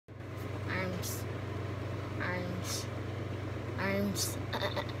Arms.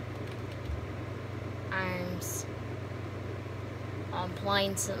 Arms. I'm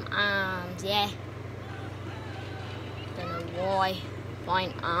playing some arms, yeah. Don't know why.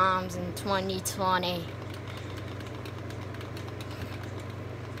 Playing arms in 2020.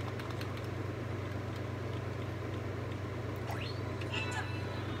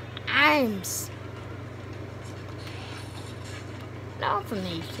 Arms. Not for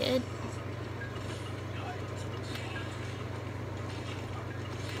me, kid.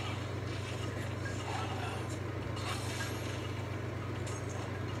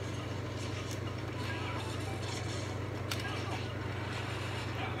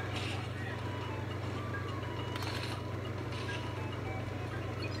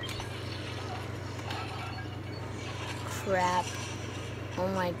 Crap. Oh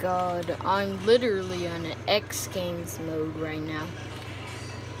my god, I'm literally on an X Games mode right now.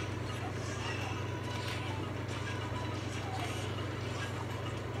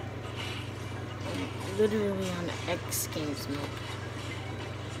 I'm literally on an X Games mode.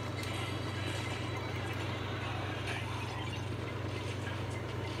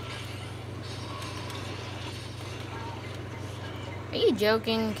 Are you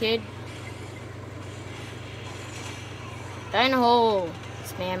joking, kid? Die in a hole,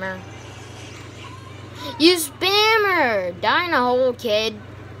 spammer. You spammer! Die in a hole, kid.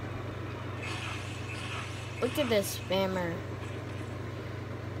 Look at this spammer.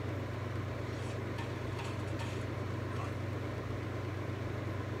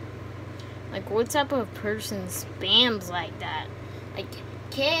 Like, what type of person spams like that? Like,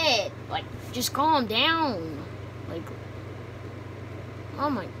 kid, like, just calm down. Like, oh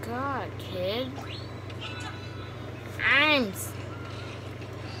my god, kid. Arms.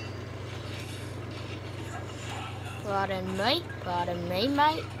 Pardon me,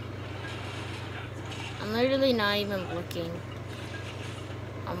 mate. I'm literally not even looking.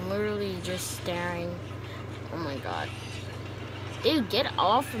 I'm literally just staring. Oh my god. Dude, get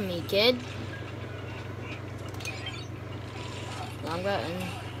off of me, kid. Wrong button.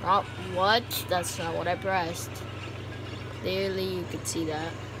 Oh, what? That's not what I pressed. Clearly, you could see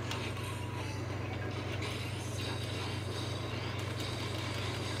that.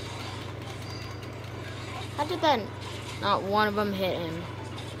 How did that not one of them hit him?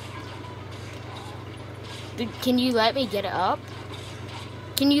 Dude, can you let me get up?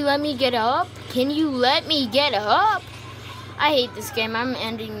 Can you let me get up? Can you let me get up? I hate this game. I'm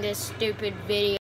ending this stupid video.